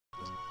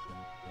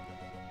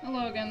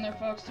Hello again there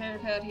folks,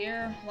 TaterCat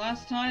here.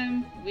 Last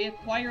time we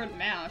acquired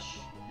MASH,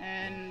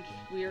 and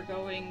we are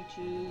going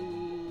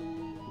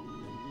to...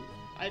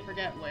 I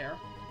forget where.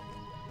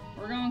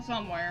 We're going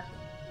somewhere.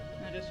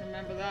 I just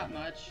remember that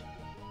much.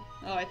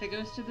 Oh, I think it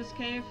was to this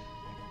cave?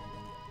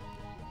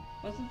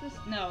 Was it this?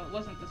 No, it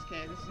wasn't this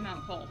cave. This is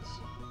Mount Colts.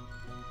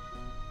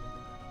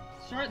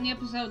 Starting the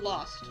episode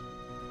Lost.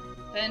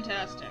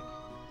 Fantastic.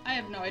 I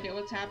have no idea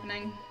what's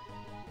happening.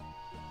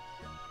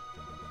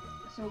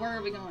 So where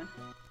are we going?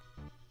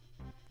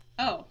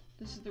 Oh,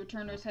 this is the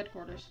Returner's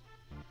headquarters.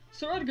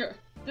 Sir Edgar,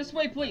 this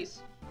way,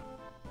 please.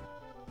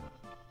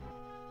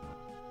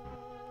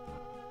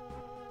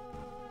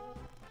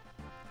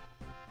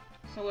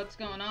 So what's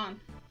going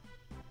on?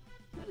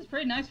 That is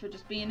pretty nice for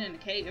just being in a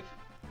cave.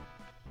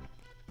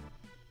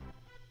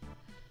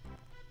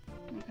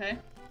 Okay.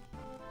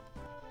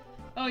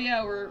 Oh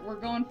yeah, we're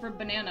going for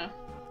banana.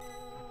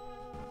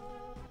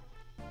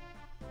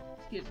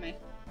 Excuse me.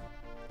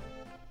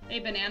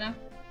 Hey, banana.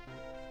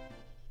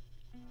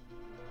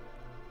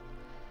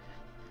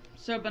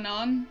 Sir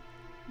Banan,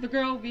 the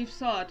girl we've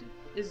sought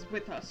is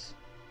with us.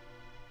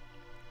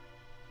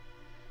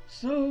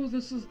 So,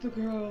 this is the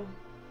girl.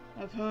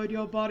 I've heard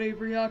your body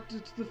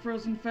reacted to the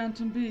frozen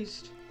phantom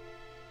beast.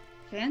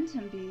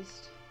 Phantom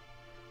beast?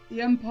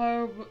 The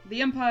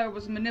Empire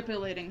was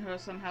manipulating her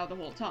somehow the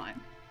whole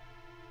time.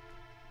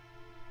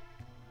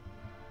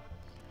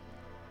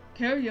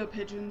 Carrier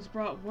pigeons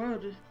brought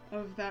word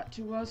of that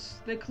to us.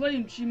 They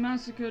claimed she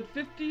massacred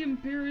 50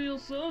 Imperial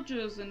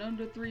soldiers in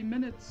under 3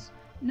 minutes.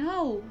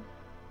 No!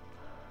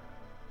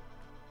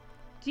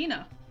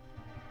 Tina!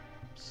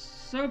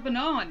 Sir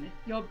Banan,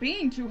 you're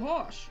being too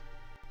harsh.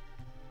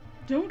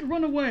 Don't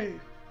run away.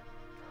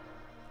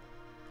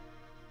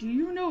 Do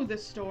you know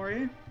this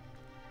story?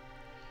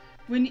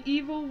 When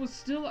evil was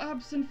still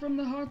absent from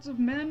the hearts of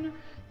men,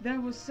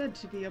 there was said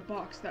to be a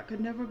box that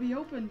could never be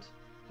opened.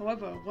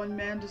 However, one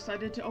man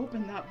decided to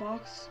open that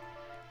box.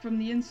 From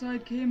the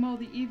inside came all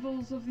the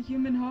evils of the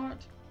human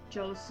heart.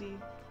 Jealousy,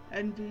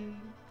 envy,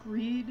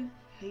 greed,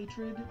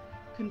 hatred,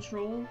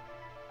 control.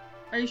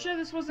 Are you sure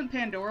this wasn't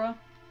Pandora?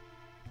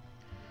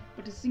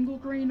 But a single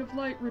grain of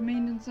light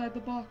remained inside the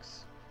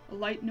box, a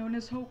light known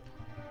as hope.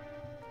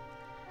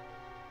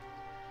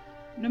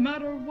 No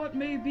matter what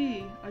may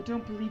be, I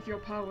don't believe your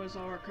powers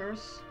are a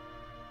curse.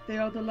 They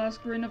are the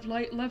last grain of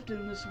light left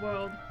in this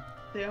world.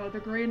 They are the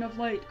grain of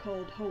light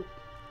called hope.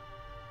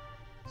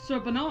 Sir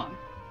Banan!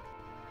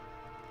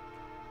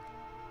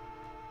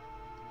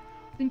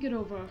 Think it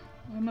over.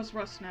 I must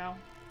rest now.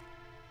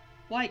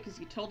 Why? 'Cause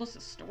you told us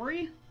a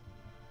story?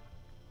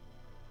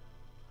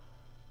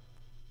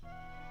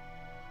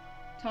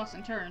 Toss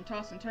and turn,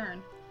 toss and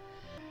turn.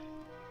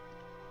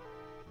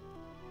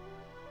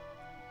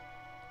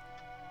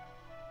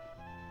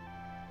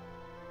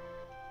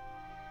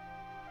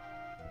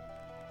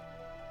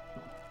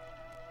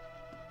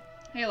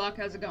 Hey Locke,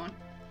 how's it going?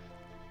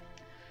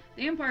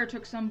 The Empire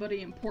took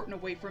somebody important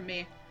away from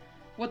me.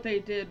 What they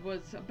did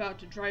was about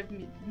to drive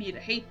me to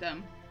hate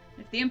them.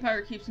 If the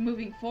Empire keeps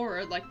moving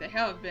forward like they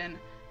have been,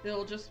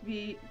 they'll just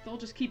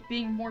keep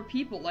being more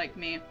people like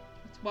me.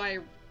 That's why I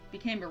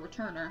became a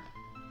returner.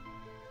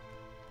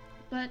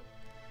 But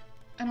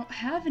I don't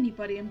have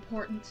anybody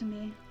important to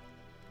me.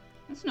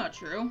 That's not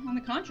true. On the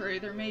contrary,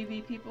 there may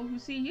be people who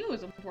see you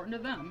as important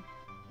to them.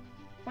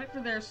 Fight for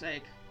their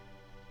sake.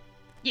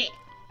 Yeah!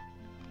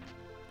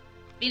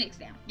 Phoenix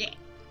down, yeah!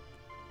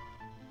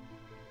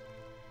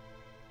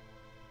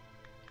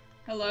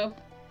 Hello,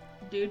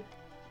 dude.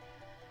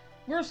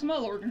 We're a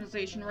small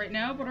organization right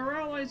now, but our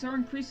allies are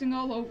increasing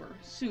all over.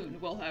 Soon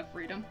we'll have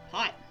freedom.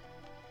 Hi!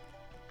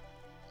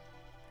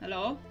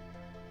 Hello?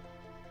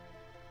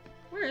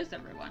 Where is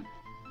everyone?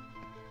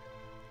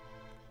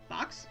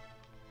 Fox?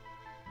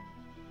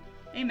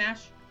 Hey,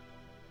 Mash.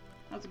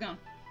 How's it going?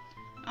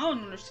 I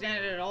don't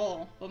understand it at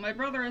all, but my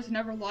brother has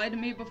never lied to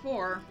me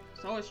before.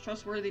 He's always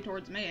trustworthy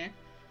towards me.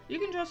 You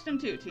can trust him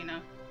too,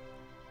 Tina.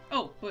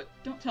 Oh, but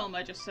don't tell him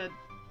I just said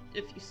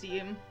if you see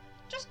him.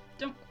 Just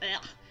don't...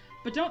 Ugh.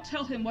 But don't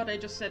tell him what I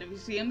just said if you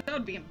see him. That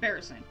would be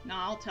embarrassing.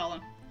 Nah, I'll tell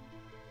him.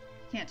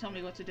 Can't tell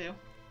me what to do.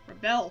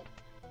 Rebel.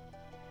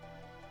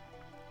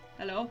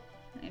 Hello?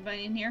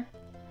 Anybody in here?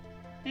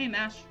 Hey,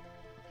 Mash.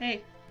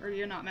 Hey. Or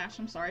you're not Mash,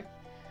 I'm sorry.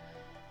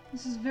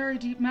 This is a very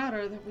deep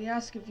matter that we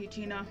ask of you,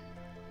 Tina.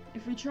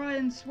 If we try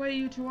and sway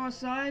you to our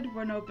side,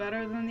 we're no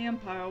better than the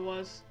Empire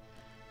was.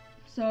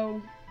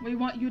 So, we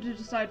want you to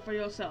decide for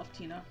yourself,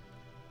 Tina.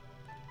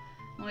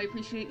 Well, I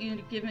appreciate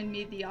you giving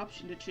me the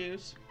option to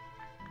choose.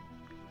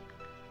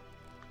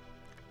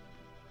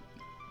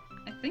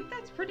 I think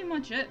that's pretty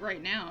much it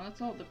right now.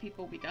 That's all the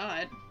people we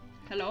got.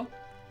 Hello?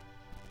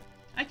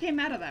 I came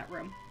out of that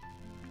room.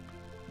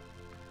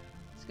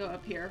 Let's go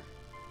up here.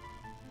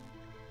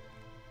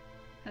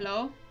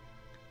 Hello?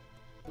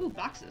 Ooh,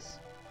 boxes.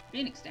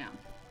 Phoenix down.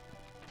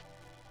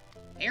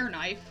 Air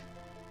knife.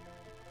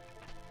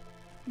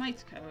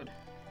 Knight's code.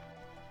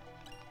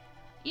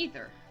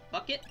 Ether.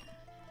 Bucket.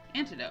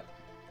 Antidote.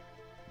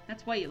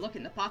 That's why you look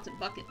in the pots and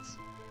buckets.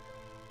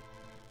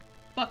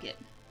 Bucket.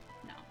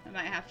 No. I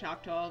might have to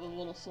talk to all the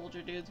little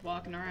soldier dudes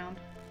walking around.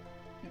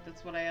 I think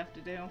that's what I have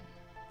to do.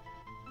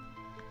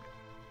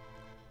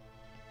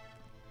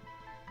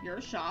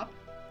 Your shop.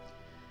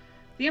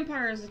 The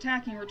Empire is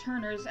attacking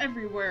returners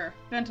everywhere,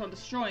 bent on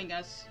destroying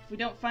us. If we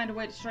don't find a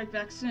way to strike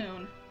back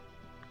soon,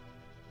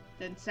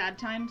 then sad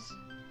times?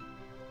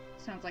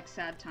 Sounds like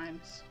sad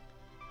times.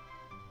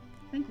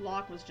 I think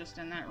Locke was just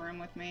in that room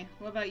with me.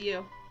 What about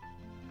you?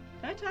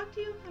 Did I talk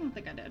to you? I don't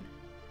think I did.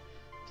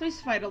 Please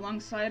fight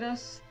alongside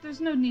us.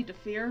 There's no need to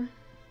fear.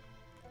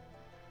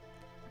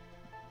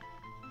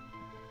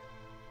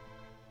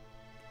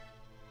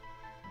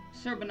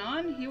 Sir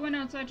Banan? He went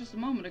outside just a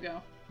moment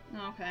ago.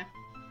 Oh, okay.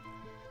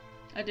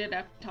 I did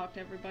have to talk to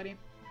everybody.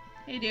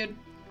 Hey, dude.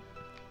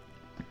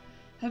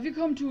 Have you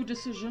come to a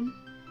decision?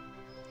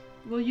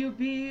 Will you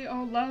be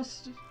our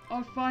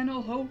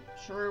final hope?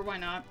 Sure, why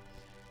not?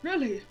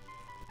 Really?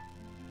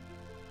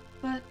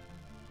 But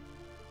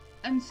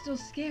I'm still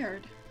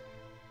scared.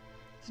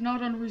 It's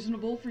not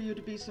unreasonable for you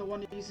to be so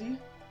uneasy.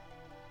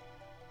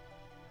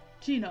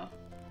 Tina,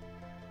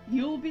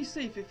 you'll be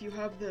safe if you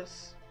have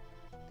this.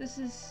 This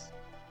is...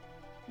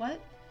 what?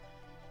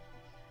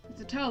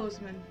 It's a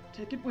talisman.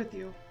 Take it with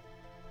you.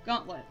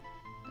 Gauntlet.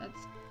 That's...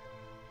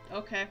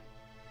 okay.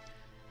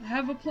 I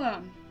have a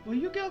plan. Will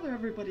you gather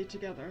everybody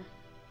together?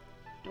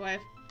 Do I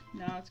have...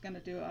 no, it's gonna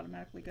do it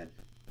automatically. Good.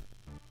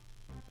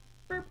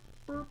 Burp,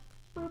 burp,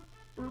 burp,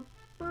 burp,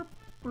 burp,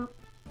 burp.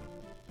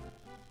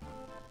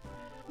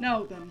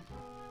 Now then.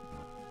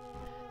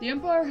 The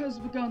Empire has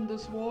begun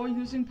this war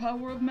using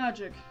power of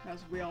magic,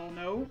 as we all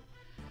know.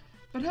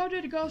 But how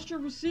did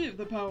Gostra receive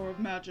the power of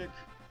magic?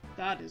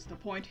 That is the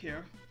point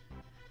here.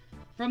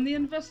 From the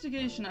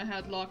investigation I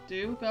had Locke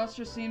do,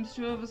 Gostra seems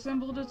to have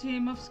assembled a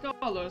team of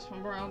scholars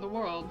from around the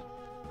world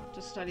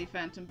to study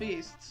phantom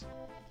beasts.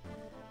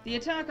 The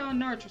attack on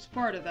Narch was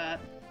part of that.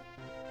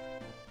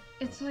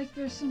 It's like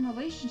there's some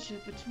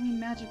relationship between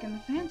magic and the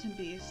phantom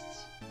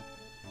beasts.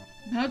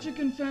 Magic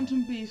and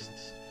phantom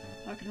beasts.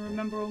 I can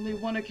remember only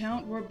one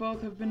account where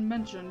both have been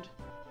mentioned.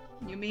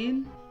 You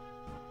mean?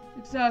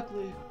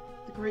 Exactly.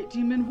 The Great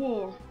Demon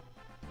War.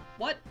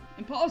 What?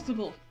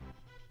 Impossible!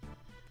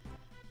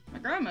 My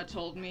grandma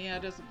told me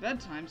it as a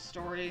bedtime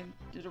story.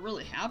 Did it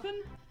really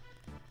happen?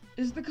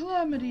 Is the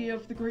calamity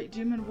of the Great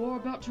Demon War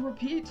about to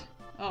repeat?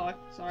 Oh,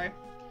 sorry.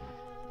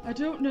 I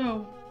don't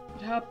know.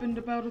 It happened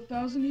about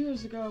 1,000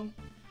 years ago.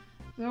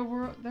 There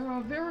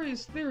are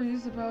various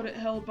theories about it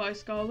held by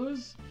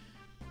scholars.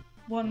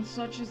 One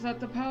such is that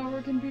the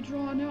power can be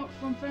drawn out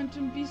from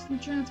phantom beasts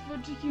and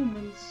transferred to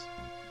humans.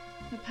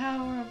 The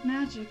power of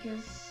magic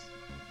is...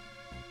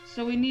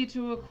 so we need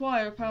to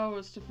acquire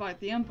powers to fight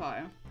the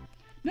Empire.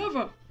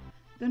 Never!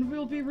 Then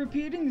we'll be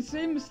repeating the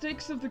same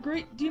mistakes of the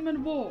Great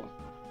Demon War.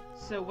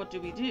 So what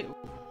do?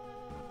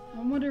 I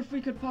wonder if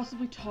we could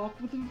possibly talk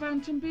with a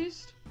phantom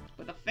beast?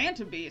 With a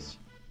phantom beast?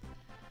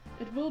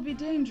 It will be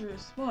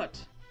dangerous, but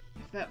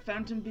if that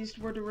phantom beast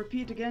were to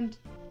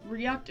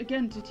react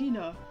again to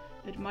Tina,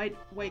 it might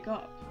wake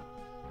up.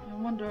 I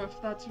wonder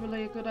if that's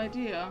really a good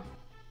idea.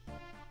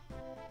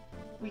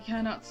 We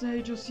cannot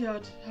say just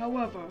yet.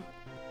 However,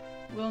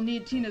 we'll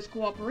need Tina's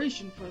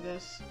cooperation for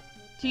this.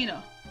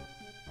 Tina.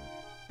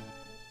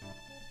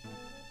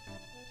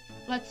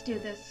 Let's do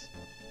this.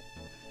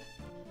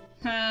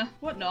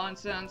 What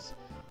nonsense.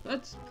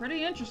 That's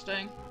pretty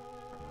interesting.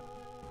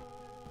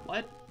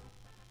 What?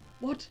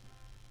 What?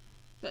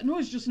 That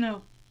noise just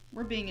now.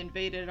 We're being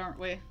invaded, aren't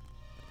we?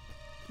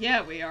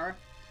 Yeah, we are.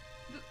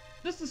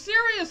 This is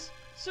serious!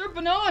 Sir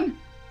Banan!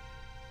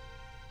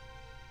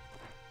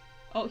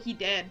 Oh, he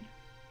dead.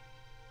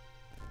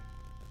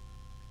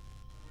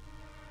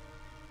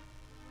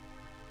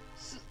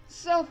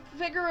 South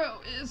Figaro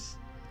is...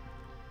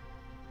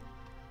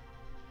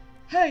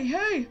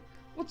 Hey!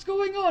 What's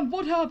going on?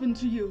 What happened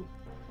to you?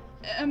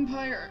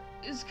 Empire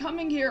is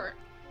coming here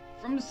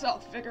from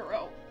South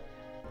Figaro.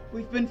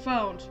 We've been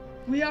found.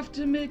 We have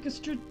to make a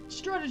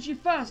strategy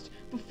fast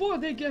before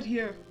they get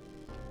here.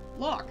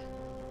 Locke.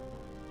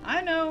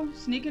 I know.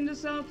 Sneak into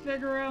South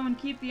Figaro and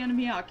keep the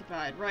enemy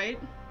occupied, right?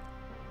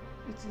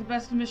 It's the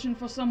best mission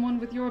for someone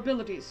with your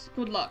abilities.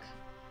 Good luck.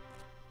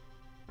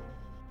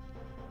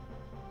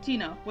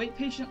 Tina, wait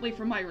patiently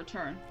for my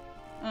return.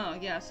 Oh,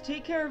 yes.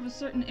 Take care of a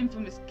certain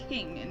infamous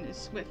king in his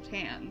swift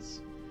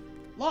hands.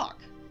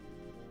 Locke.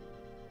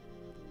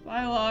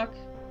 Bye, Locke.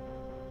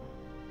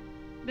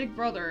 Big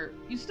brother,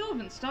 you still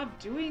haven't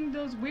stopped doing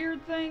those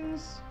weird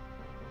things?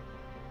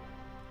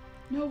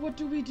 Now what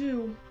do we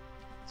do?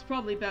 It's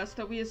probably best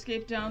that we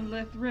escape down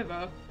Lith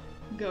River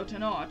and go to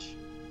Notch.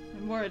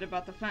 I'm worried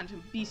about the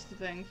phantom beast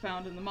thing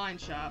found in the mine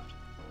shaft.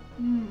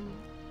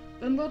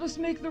 Then let us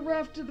make the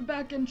raft to the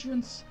back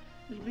entrance.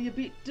 It'll be a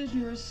bit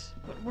dangerous,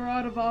 but we're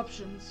out of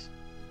options.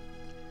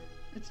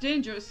 It's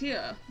dangerous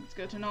here. Let's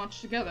go to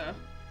Notch together.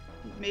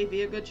 It may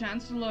be a good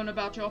chance to learn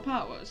about your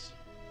powers.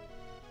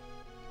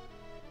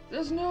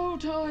 There's no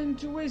time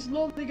to waste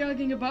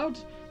lollygagging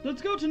about.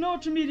 Let's go to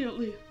Notch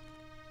immediately.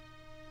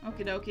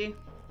 Okie dokie.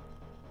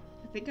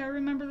 I think I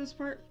remember this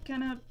part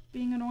kind of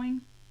being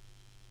annoying.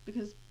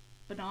 Because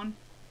Banan.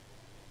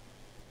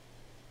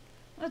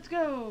 Let's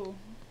go!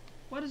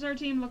 What does our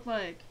team look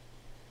like?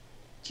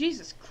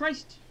 Jesus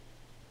Christ!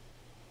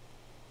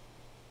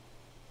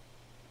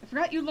 I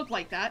forgot you look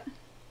like that.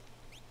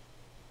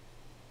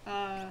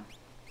 There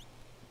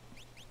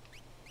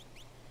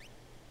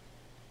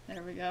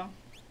we go.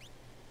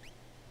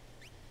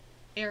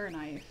 Air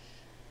knife.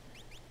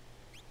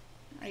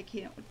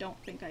 Don't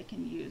think I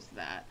can use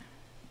that.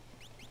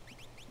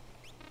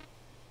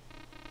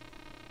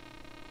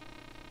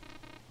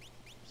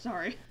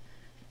 Sorry.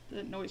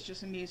 The noise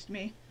just amused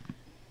me.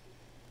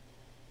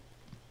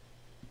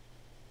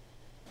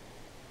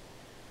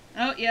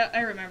 Oh, yeah,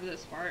 I remember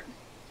this part.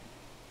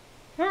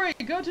 Hurry,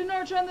 go to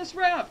Norch on this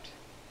raft!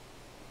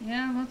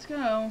 Yeah, let's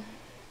go.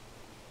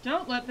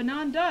 Don't let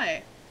Banan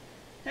die.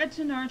 Head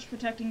to Norch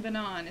protecting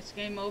Banan. It's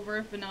game over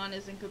if Banan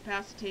is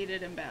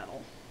incapacitated in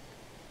battle.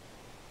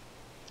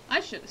 I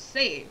should have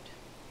saved.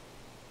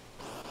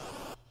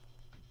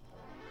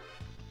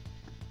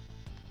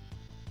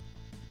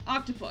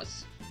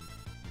 Octopus.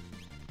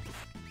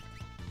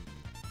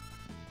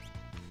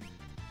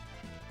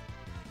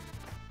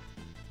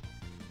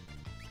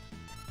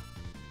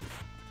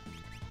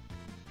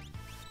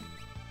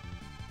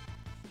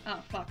 Oh,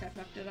 fuck, I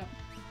fucked it up.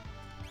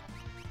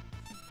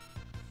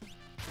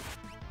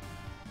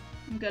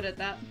 I'm good at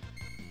that.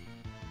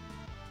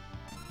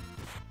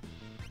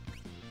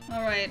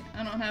 Alright,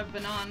 I don't have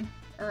Banan,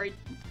 or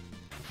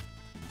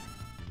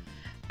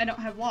I don't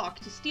have Lock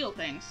to steal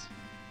things.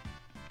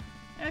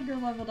 Edgar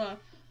leveled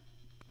up.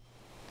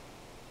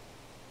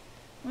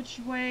 Which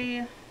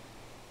way?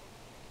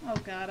 Oh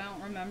god, I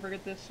don't remember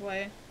it this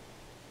way.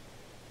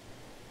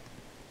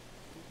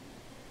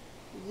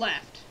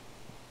 Left.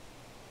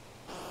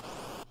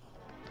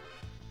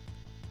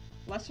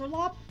 Lesser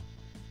Lop?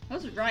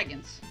 Those are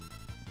dragons.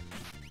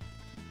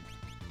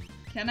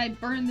 Can I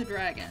burn the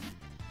dragon?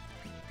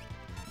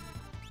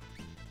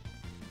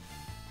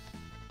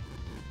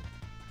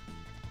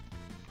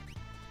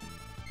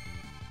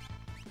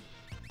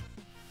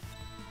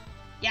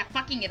 Yeah,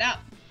 fucking it up.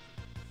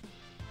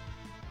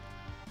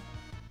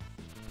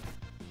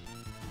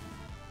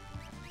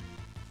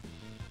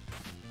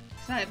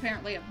 So I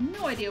apparently have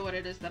no idea what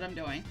it is that I'm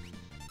doing.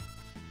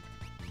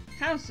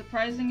 How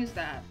surprising is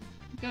that?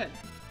 Good.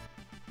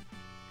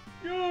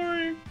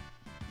 Yay!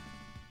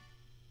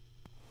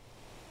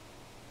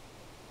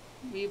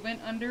 We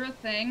went under a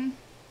thing.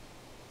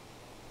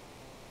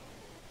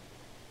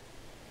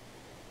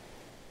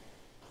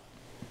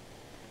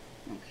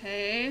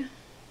 Okay.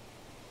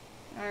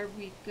 Are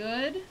we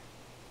good?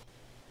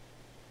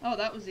 Oh,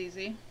 that was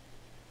easy.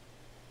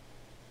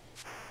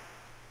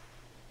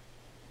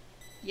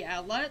 Yeah,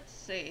 let's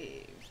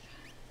save.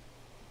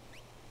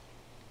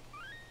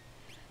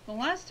 The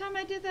last time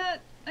I did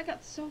that, I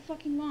got so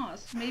fucking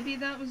lost. Maybe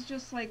that was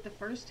just like the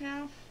first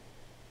half?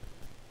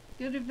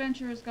 Good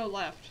adventurers go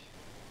left.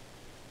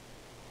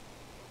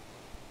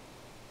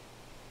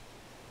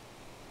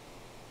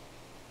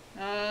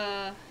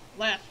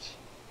 Left.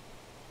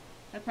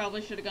 I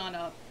probably should have gone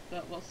up,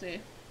 but we'll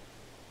see.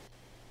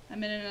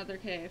 I'm in another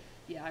cave.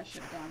 Yeah, I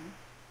should have gone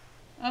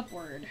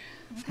upward.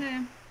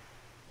 Okay.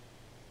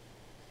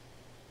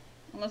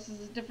 Unless this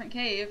is a different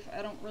cave,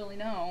 I don't really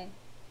know.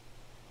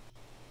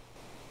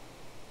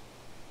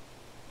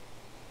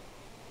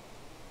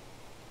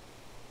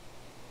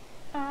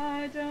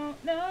 I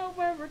don't know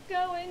where we're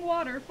going,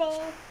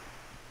 waterfall.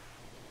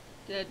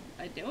 Did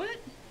I do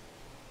it?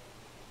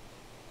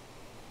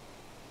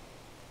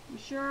 You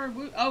sure?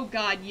 Oh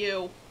god,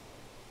 you.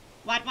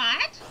 What?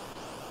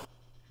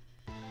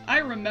 I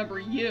remember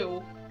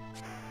you.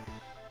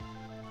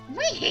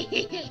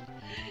 Wee!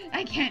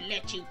 I can't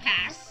let you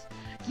pass.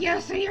 Yeah,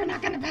 so you're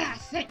not gonna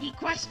pass. Any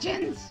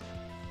questions?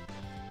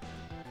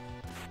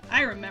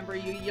 I remember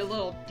you, you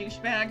little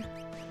douchebag.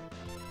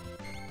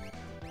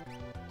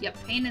 You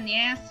pain in the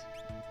ass.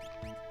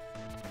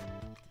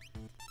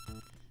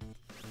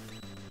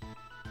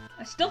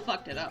 I still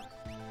fucked it up.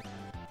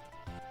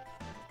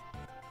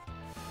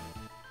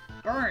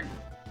 Burn.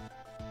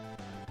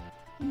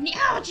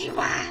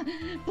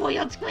 Ouchie!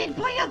 Boiled squid!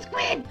 Boiled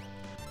squid!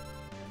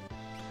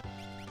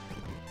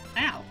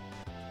 Ow.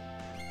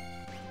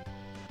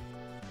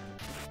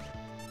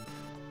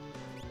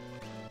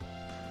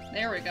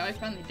 There we go, I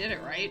finally did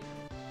it right.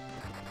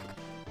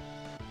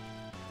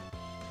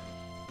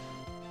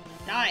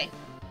 Die.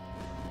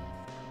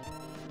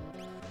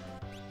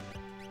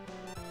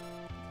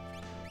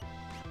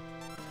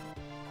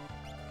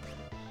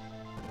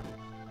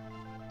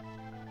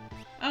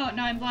 Oh,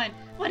 now I'm blind.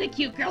 What a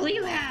cute girl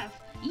you have!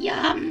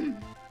 Yum!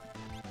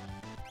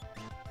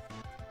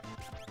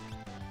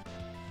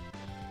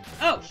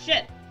 Oh,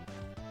 shit!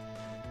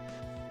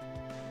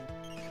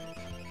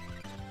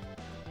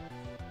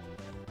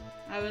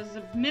 I was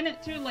a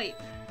minute too late.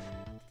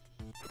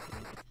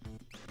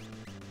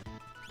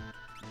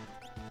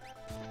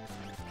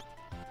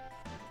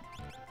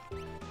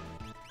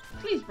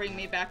 Please bring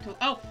me back to-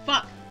 oh,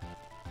 fuck!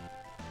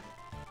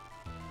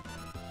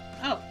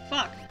 Oh,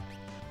 fuck.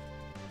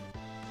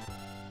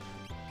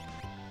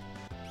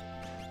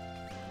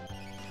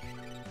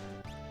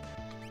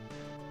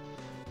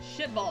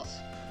 Shitballs.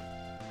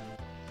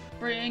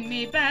 Bring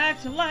me back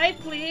to life,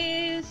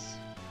 please.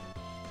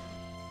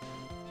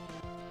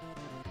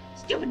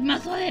 Stupid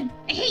musclehead!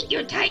 I hate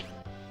your type!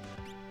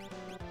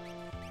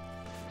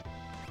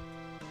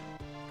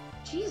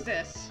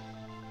 Jesus.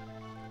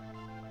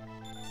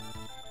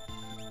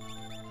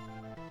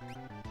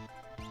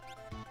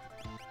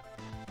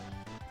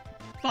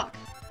 Fuck.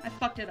 I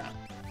fucked it up.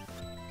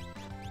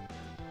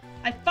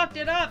 I fucked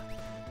it up!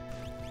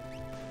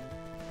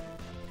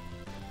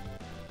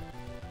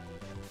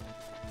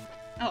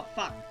 Oh,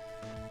 fuck.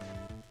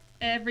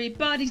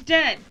 Everybody's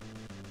dead!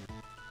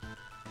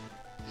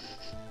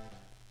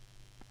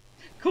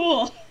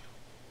 Cool!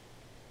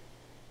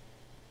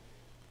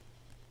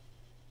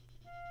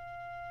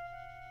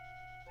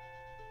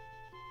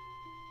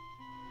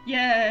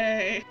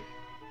 Yay!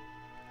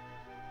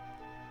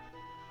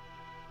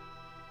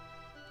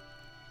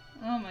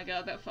 Oh my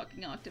god, that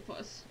fucking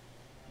octopus.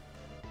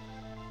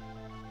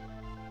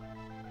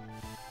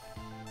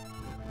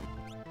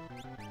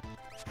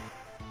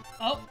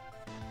 Oh!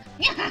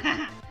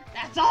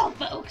 That's all,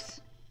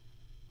 folks!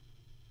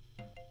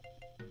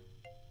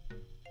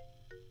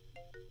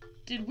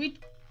 Did we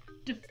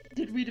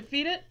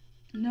defeat it?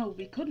 No,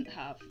 we couldn't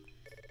have.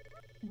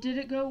 Did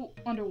it go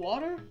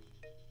underwater?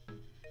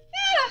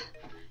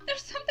 Yeah!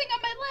 There's something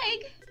on my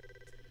leg!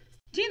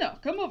 Tina,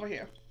 come over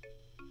here.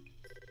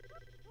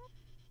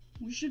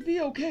 We should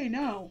be okay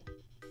now.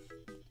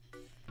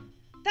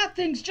 That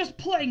thing's just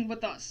playing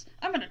with us.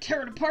 I'm gonna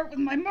tear it apart with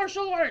my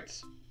martial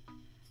arts.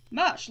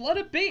 Mash, let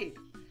it be.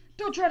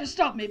 Don't try to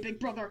stop me, big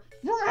brother.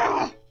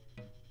 Rah!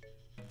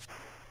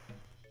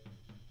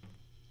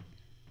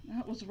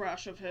 That was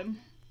rash of him.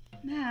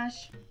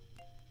 Mash.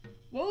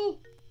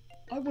 Well,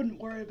 I wouldn't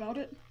worry about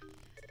it.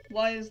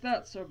 Why is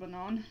that, Sir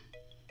Banon?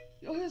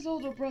 You're his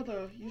older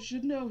brother. You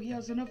should know he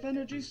has enough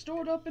energy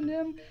stored up in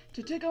him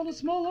to take on a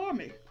small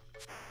army.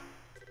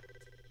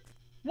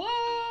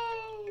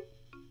 Whoa!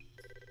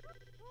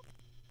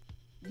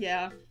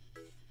 Yeah.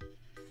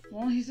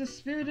 Well, he's as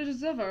spirited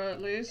as ever,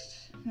 at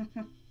least.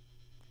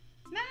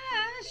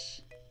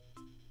 Mash!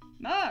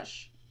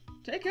 Mash!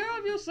 Take care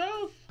of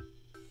yourself!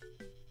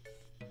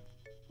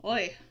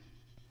 Oi.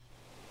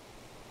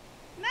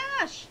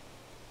 Mash!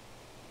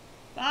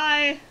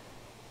 Bye!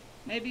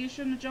 Maybe you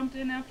shouldn't have jumped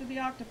in after the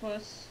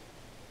octopus.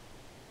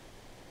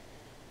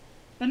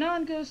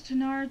 Banon goes to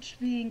Narch,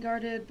 being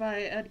guarded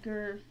by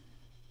Edgar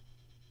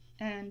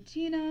and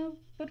Tina,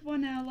 but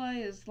one ally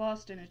is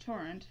lost in a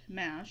torrent,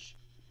 Mash.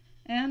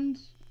 And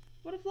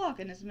what of Locke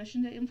and his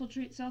mission to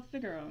infiltrate South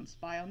Figaro and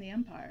spy on the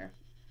Empire?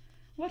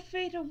 What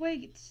fate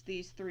awaits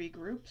these three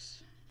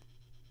groups?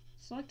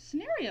 Select a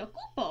scenario.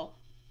 Cool.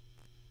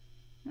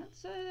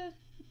 Let's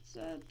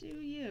do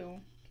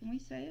you. Can we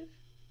save?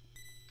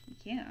 We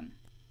can.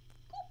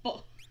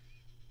 Cool.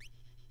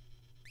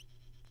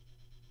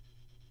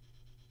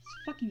 This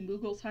fucking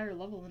Moogle's higher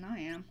level than I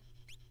am.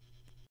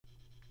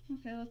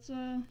 Okay, let's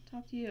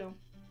talk to you.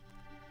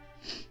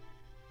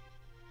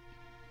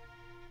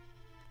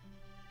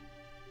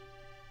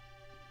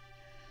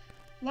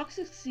 Locke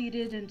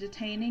succeeded in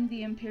detaining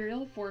the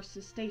Imperial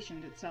forces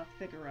stationed at South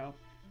Figaro,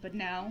 but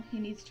now he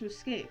needs to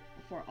escape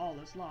before all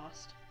is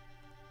lost.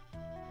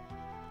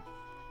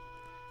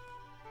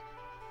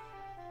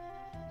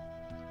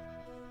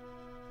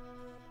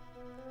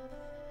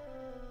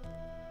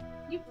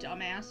 You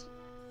dumbass.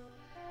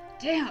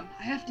 Damn,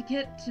 I have to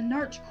get to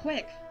Narch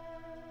quick.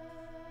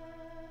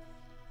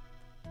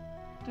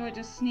 Do I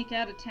just sneak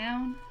out of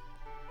town?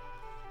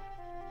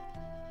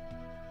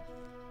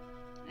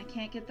 I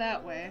can't get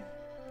that way.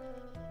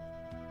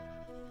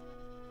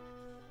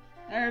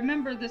 I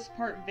remember this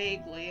part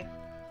vaguely.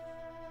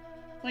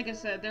 Like I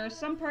said, there are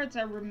some parts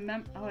I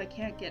remember. Oh, I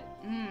can't get.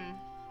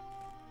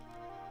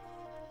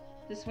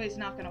 This way's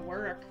not gonna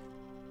work.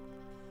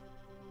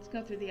 Let's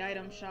go through the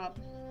item shop.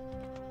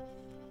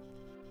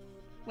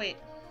 Wait.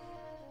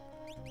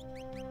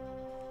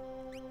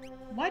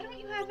 Why don't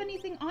you have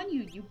anything on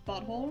you, you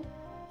butthole?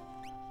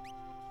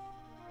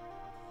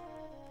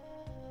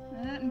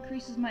 That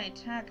increases my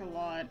attack a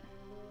lot.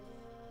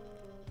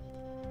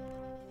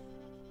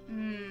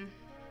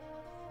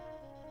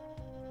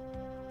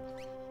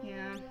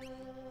 Yeah.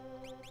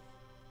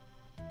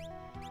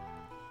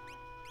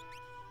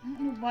 I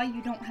don't know why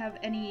you don't have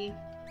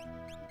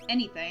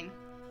anything.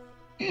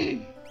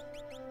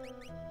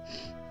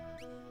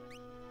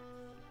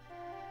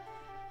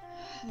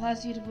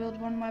 Allows you to wield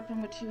one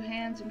weapon with two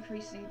hands,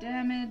 increasing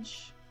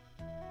damage.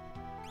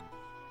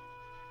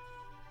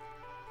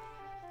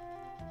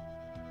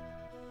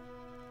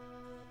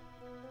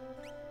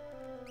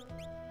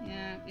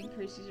 Yeah,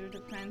 increases your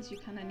defense. You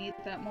kind of need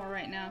that more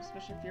right now,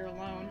 especially if you're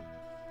alone.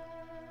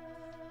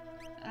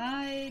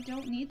 I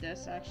don't need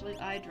this, actually.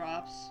 Eye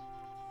drops.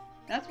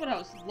 That's what I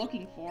was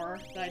looking for,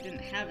 that I didn't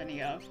have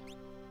any of.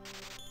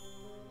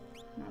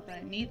 Not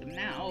that I need them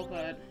now,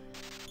 but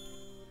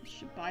I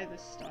should buy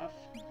this stuff.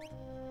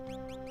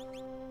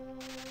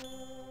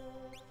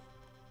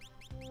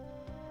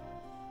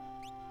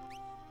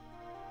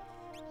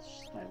 Let's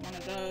just buy one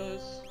of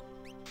those,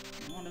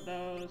 and one of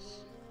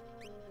those.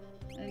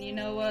 And you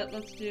know what?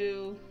 Let's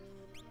do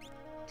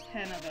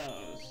 10 of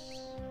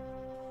those.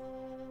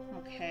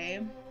 Okay.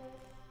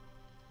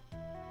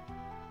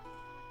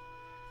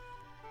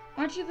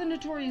 Aren't you the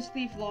notorious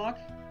thief, Locke?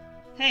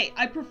 Hey,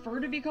 I prefer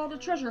to be called a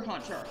treasure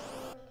hunter.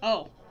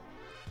 Oh.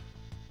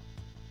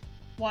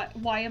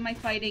 Why am I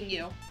fighting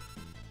you?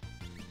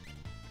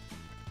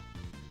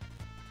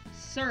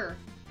 Sir.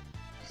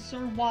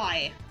 Sir,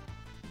 why?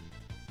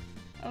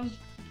 I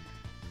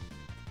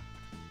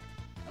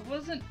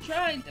wasn't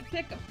trying to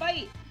pick a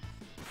fight.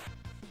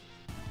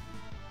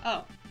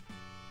 Oh.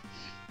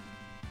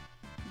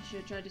 I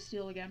should have tried to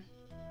steal again.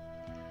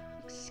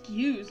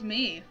 Excuse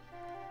me.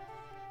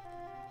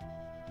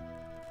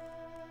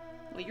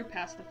 Well, you're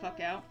passed the fuck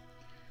out.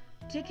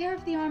 Take care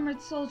of the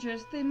armored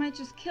soldiers. They might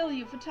just kill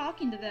you for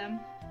talking to them.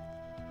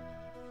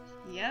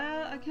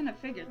 Yeah, I kind of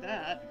figured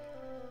that.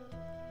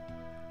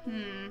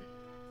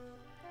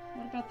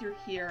 What about through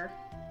here?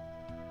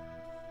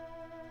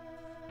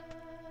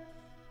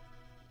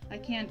 I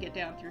can get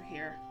down through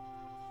here.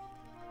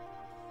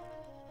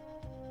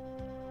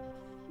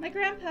 My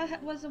grandpa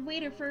was a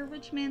waiter for a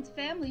rich man's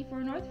family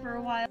for north for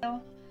a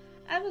while.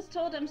 I was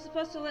told I'm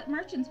supposed to let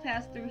merchants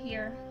pass through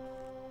here.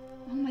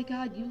 Oh my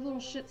god, you little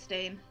shit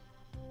stain.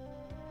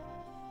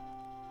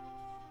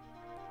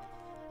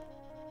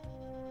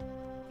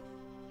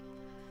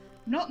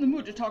 I'm not in the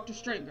mood to talk to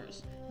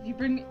strangers. If you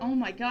bring me— oh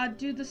my god,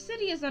 dude, the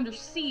city is under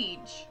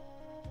siege.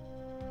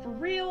 For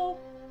real?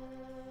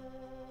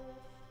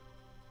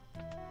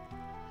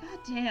 God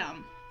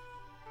damn.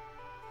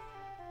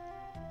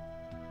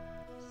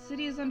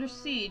 City is under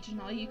siege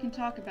and all you can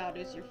talk about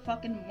is your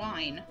fucking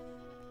wine.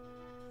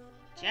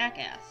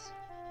 Jackass.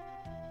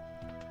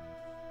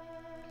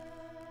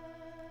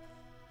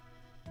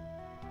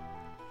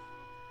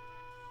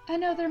 I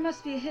know there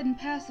must be a hidden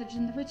passage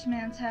in the rich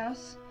man's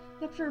house.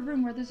 Look for a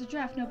room where there's a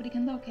draft nobody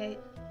can locate.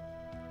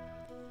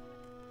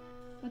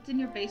 What's in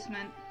your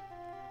basement?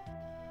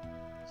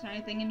 Is there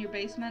anything in your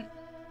basement?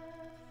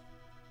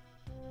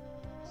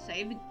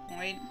 Save the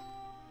point.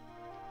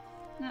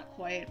 Not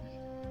quite.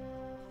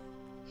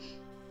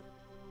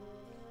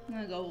 I'm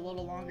gonna go a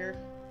little longer.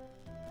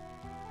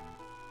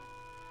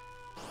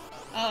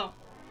 Oh.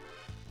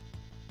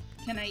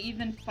 Can I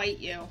even fight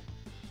you?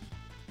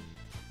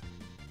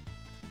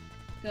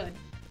 Good.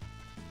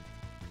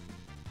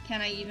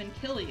 Can I even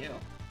kill you?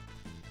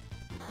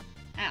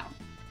 Ow.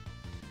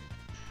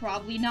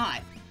 Probably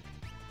not.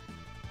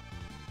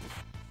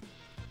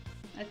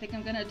 I think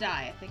I'm gonna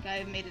die. I think I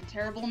have made a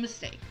terrible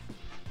mistake.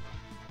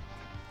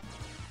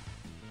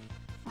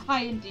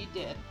 I indeed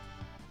did.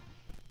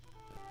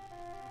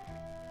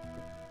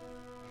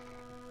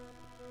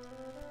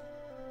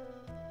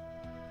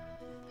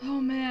 Oh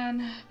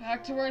man,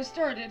 back to where I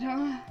started,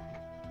 huh?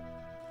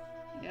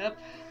 Yep.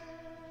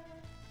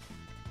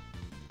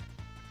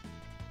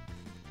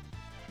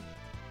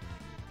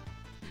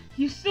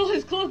 You stole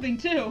his clothing,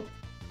 too!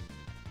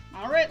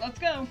 Alright, let's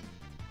go.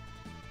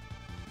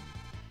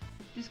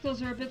 These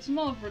clothes are a bit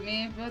small for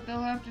me, but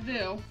they'll have to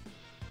do.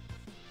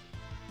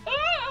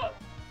 Ah!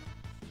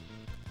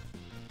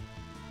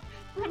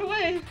 Run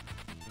away!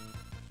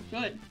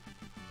 Good.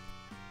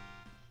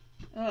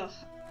 Ugh.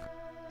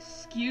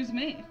 Excuse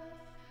me.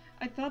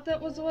 I thought that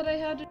was what I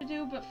had to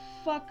do, but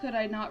fuck could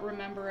I not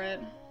remember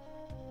it.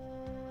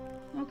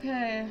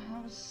 Okay,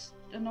 that was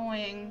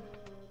annoying.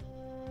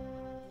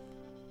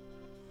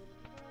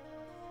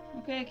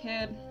 Okay,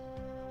 kid.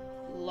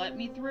 Let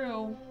me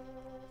through.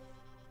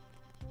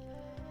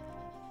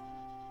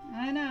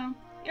 I know.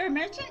 You're a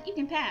merchant? You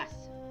can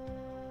pass.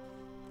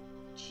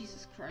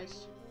 Jesus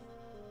Christ.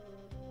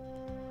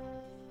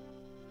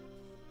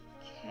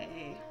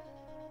 Okay.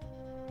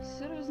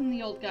 Said it was in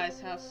the old guy's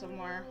house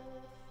somewhere.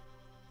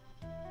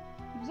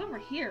 It was over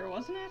here,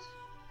 wasn't it?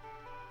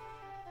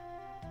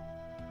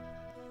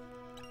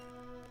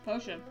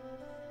 Potion.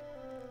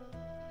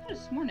 I could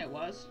have sworn it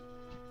was.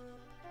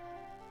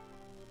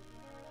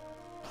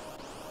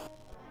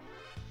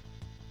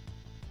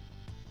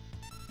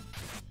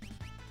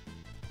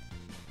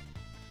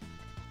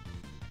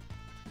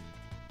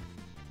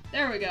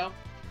 There we go.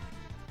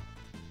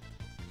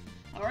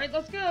 Alright,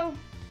 let's go.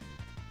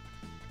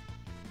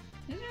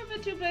 These are a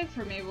bit too big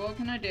for me, but what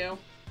can I do?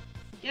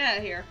 Get out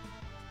of here.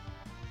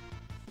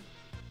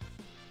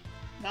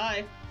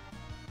 Bye.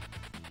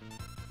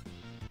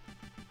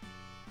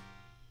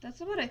 That's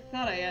what I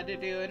thought I had to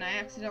do, and I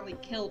accidentally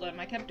killed him.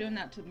 I kept doing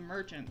that to the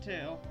merchant,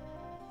 too.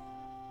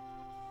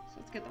 So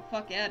let's get the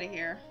fuck out of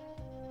here.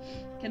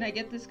 Can I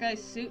get this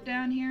guy's suit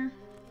down here?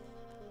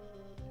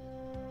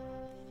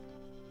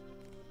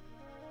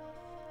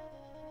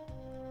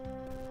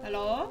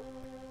 Hello?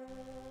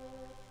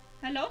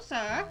 Hello,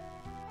 sir?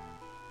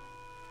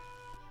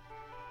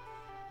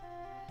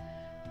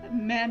 That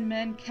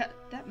madman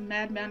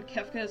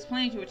Kefka is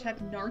planning to attack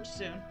Narch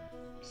soon.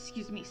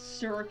 Excuse me,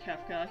 Sir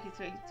Kefka.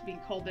 He's being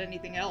called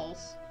anything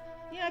else.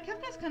 Yeah,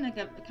 Kefka's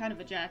kind of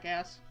a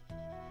jackass.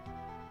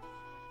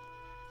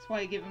 That's why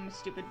I give him a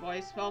stupid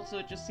voice, but also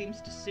it just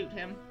seems to suit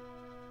him.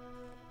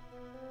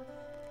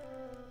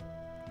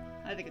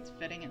 I think it's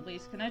fitting, at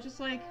least. Can I just,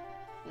 like,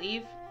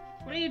 leave?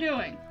 What are you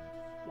doing?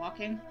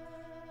 Walking?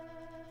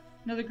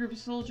 Another group of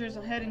soldiers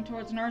are heading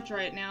towards Narch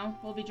right now.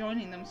 We'll be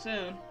joining them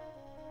soon.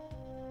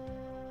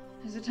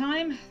 Is it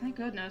time? Thank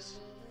goodness.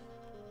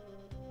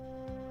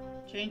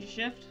 Change of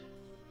shift?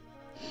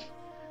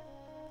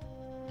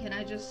 Can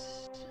I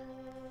just...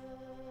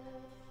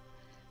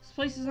 This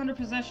place is under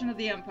possession of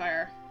the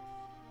Empire.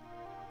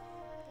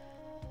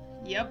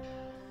 Yep.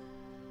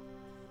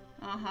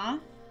 Uh-huh.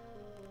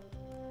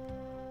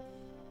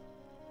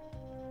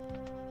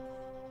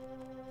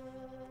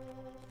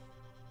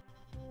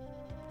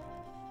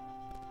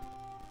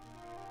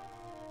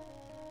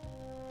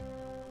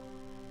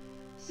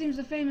 Seems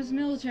a famous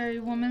military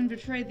woman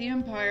betrayed the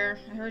Empire.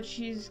 I heard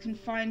she's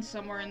confined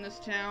somewhere in this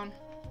town.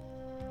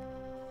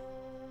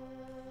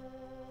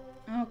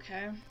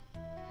 Okay.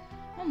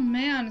 Oh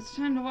man, it's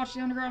time to watch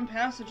the underground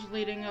passage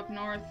leading up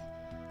north.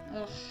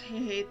 Ugh, I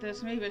hate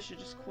this. Maybe I should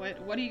just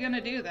quit. What are you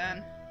gonna do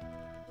then?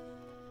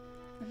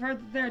 I've heard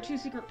that there are 2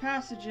 secret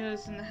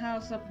passages in the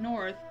house up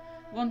north.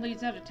 One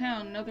leads out of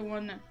town,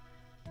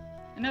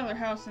 another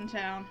house in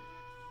town.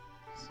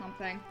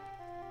 Something.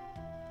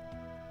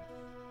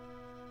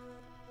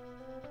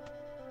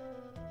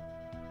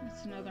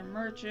 That's another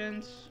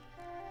merchant.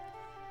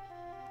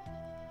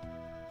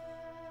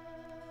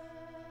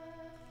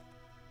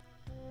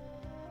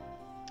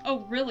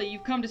 Oh really?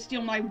 You've come to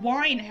steal my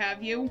wine,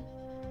 have you?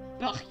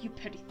 Ugh, you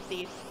petty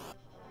thief.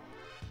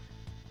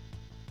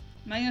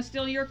 Am I gonna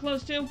steal your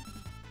clothes too?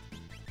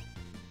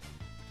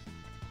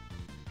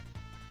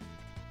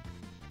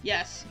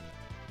 Yes.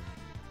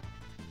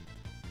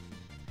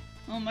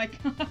 Oh my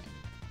god.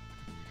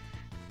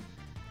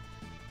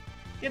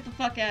 Get the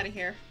fuck out of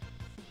here.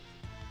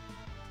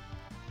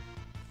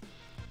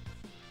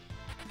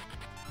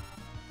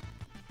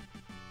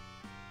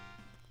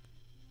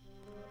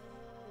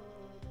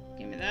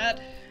 Give me that.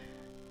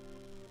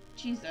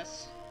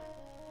 Jesus.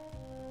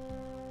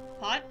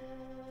 Pot?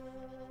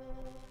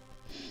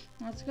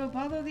 Let's go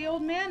bother the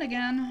old man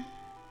again.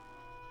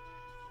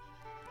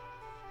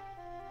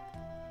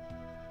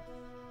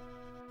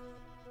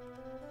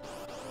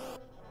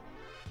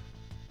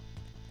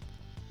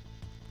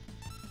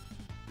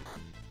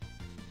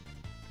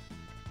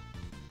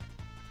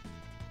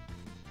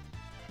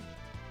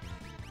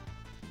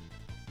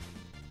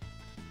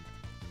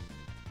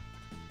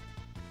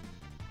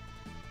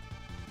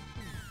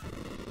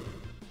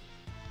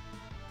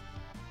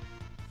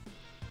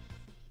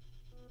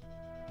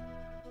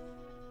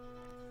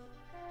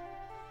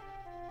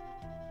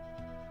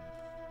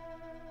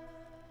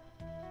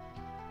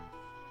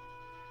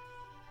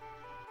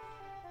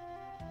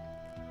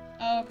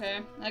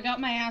 Okay, I got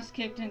my ass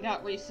kicked and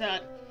got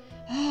reset.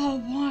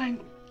 Oh, wine.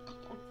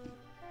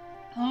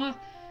 Huh?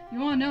 You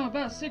want to know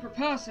about a secret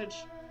passage?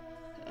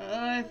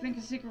 I think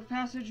a secret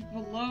passage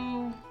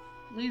below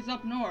leads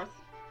up north.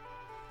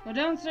 Go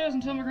downstairs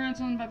and tell my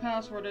grandson my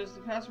password is.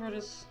 The password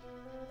is...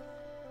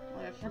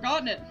 I've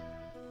forgotten it.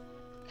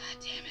 God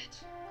damn it.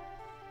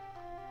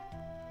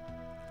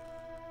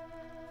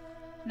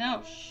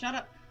 No, shut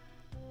up.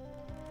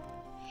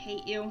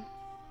 Hate you.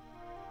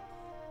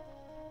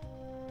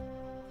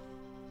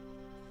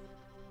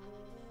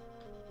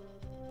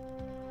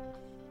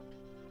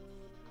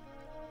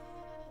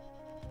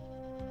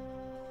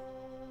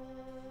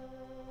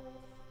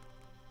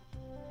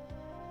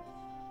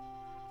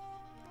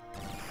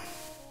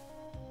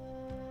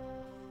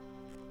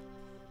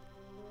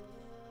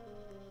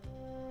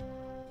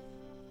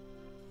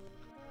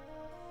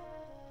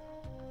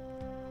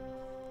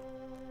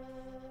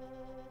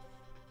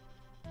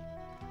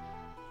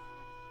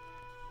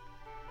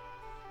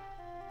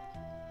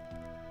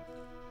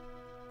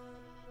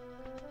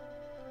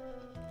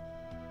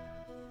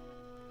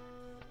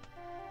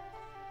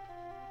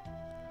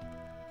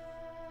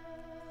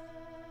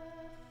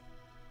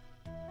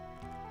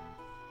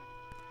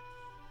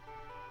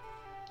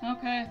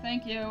 Okay,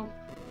 thank you.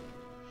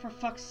 For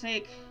fuck's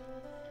sake.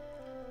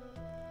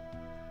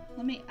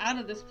 Let me out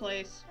of this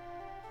place.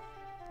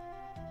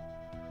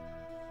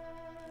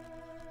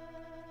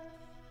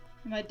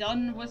 Am I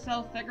done with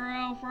South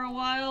Figaro for a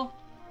while?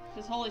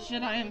 Because holy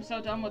shit, I am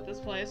so done with this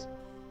place.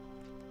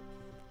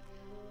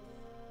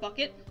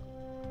 Bucket?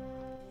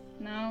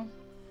 No.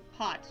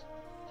 Pot.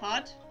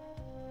 Pot?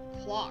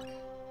 Clock.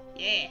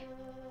 Yeah.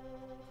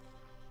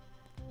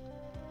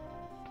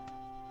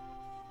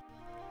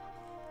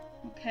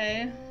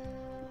 Okay.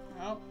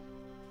 Oh.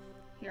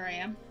 Here I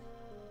am.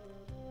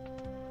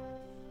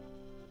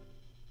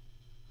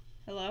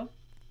 Hello?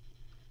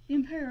 The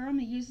Imperial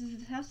Army uses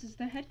this house as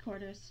their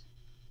headquarters.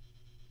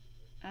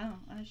 Oh,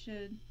 I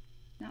should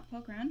not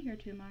poke around here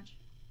too much.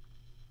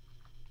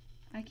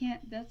 I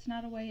can't, that's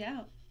not a way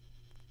out.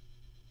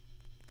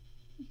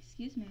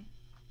 Excuse me.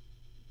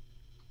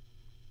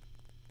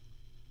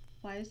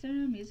 Why is there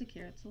no music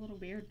here? It's a little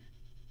weird.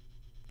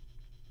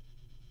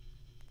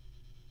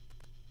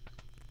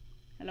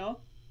 Hello?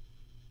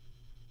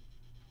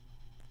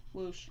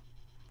 Whoosh.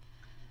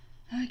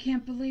 I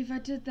can't believe I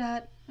did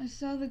that. I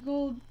saw the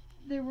gold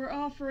they were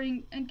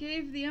offering and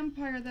gave the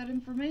Empire that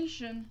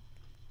information.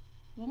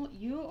 Well,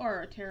 you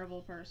are a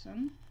terrible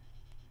person.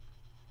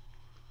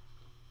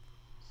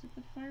 Is it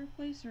the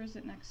fireplace or is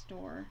it next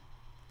door?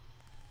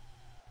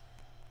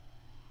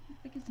 I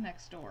think it's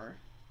next door.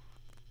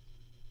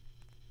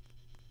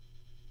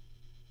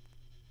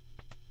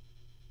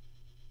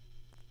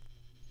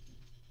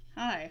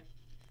 Hi.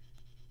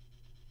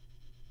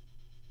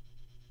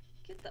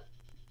 Get the...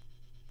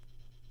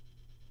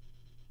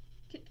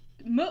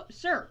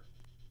 Sir!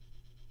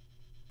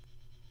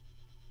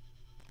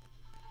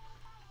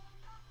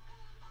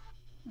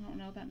 I don't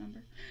know that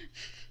number.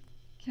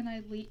 Can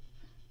I leave?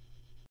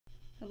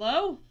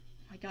 Hello? Oh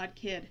my god,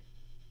 kid.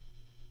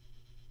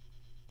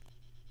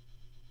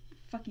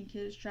 Fucking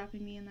kid is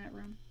trapping me in that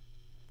room.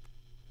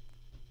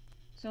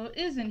 So it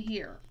is in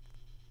here.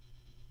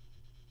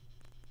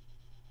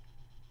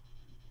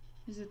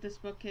 Is it this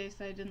bookcase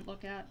I didn't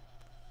look at?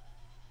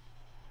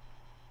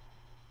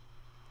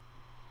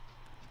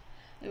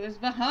 It was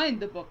behind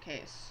the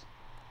bookcase.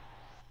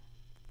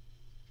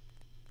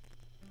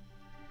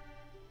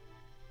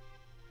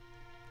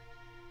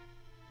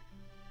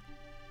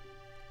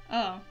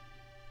 Oh.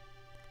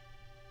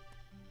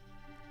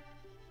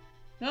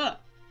 Ugh.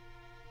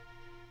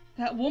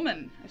 That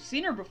woman. I've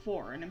seen her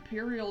before. An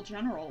Imperial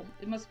General.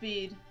 It must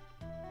be...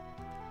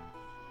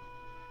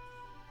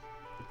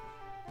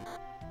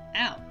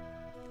 Ow.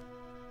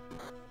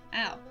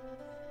 Ow.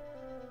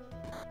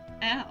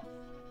 Ow.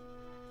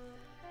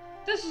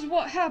 This is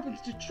what happens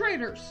to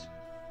traitors!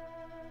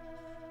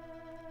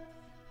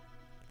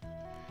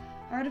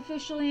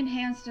 Artificially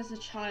enhanced as a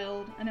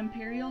child, an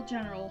Imperial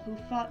General who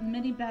fought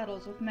many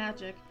battles with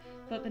magic,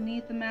 but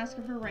beneath the mask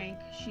of her rank,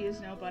 she is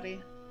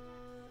nobody.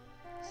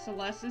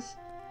 Celeste is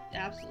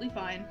absolutely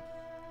fine.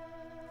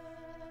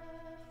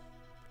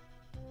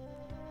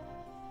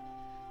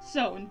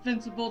 So,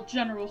 Invincible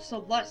General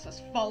Celeste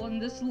has fallen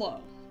this low.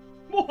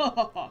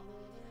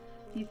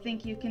 You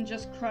think you can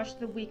just crush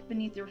the weak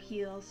beneath your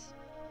heels?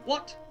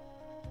 What?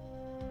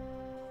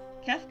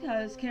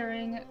 Kefka is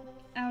carrying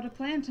out a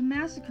plan to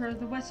massacre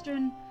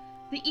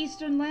the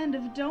eastern land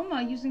of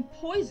Doma using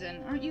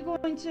poison. Aren't you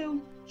going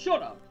to...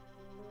 Shut up!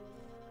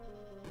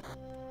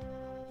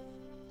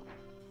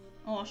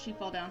 Oh, she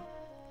fell down.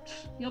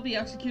 He'll be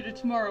executed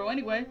tomorrow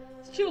anyway.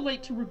 It's too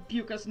late to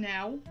rebuke us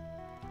now.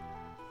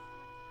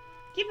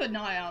 Keep an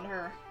eye on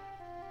her.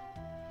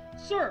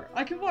 Sir,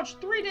 I can watch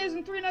 3 days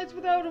and 3 nights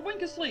without a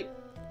wink of sleep.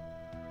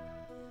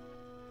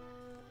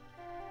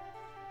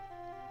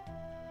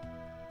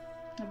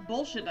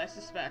 Bullshit, I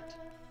suspect.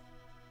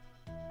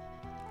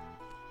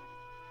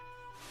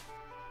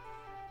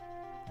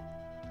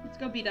 Let's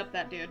go beat up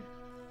that dude.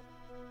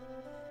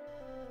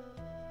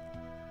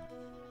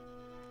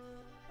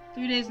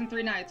 3 days and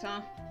 3 nights,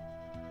 huh?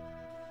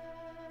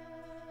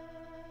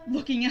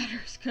 Looking at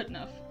her is good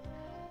enough.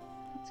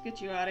 Let's get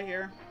you out of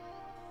here.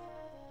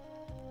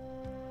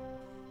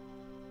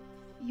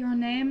 Your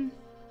name?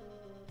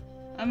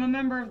 I'm a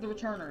member of the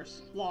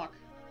Returners. Locke.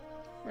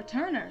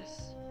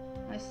 Returners?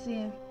 I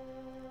see.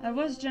 I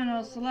was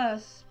General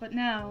Celeste, but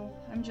now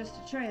I'm just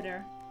a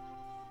traitor.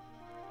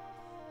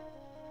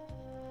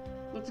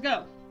 Let's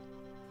go.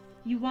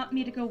 You want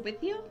me to go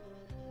with you?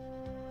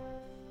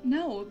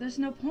 No, there's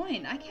no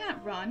point. I can't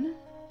run.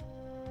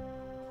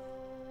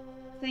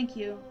 Thank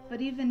you, but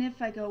even if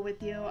I go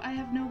with you, I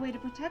have no way to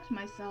protect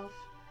myself.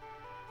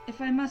 If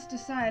I must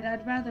decide,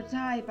 I'd rather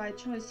die by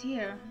choice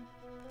here.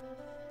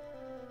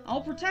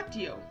 I'll protect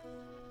you.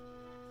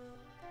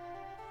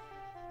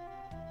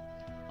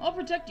 I'll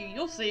protect you,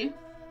 you'll see.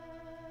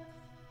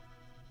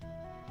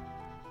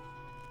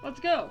 Let's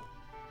go.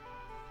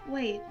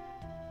 Wait.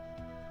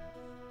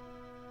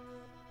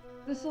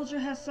 The soldier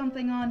has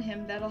something on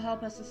him that'll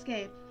help us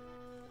escape.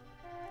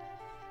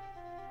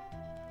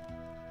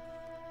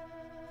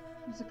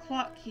 There's a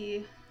clock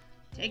key.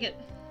 Take it.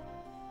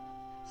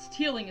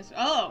 Stealing is...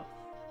 Oh!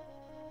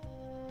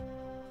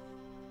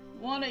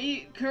 Wanna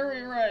eat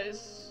curry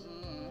rice.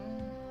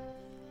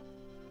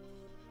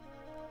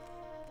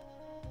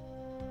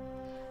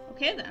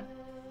 Okay then.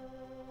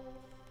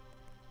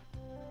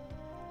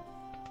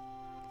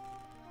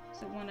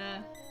 So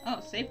wanna... Oh,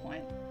 save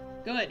point.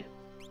 Good.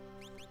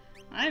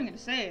 I'm gonna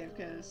save,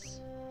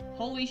 because...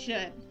 Holy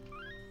shit.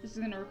 This is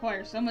gonna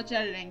require so much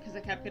editing, because I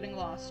kept getting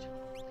lost.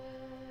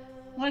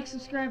 Like,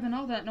 subscribe, and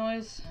all that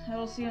noise. I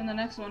will see you in the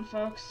next one,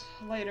 folks.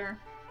 Later.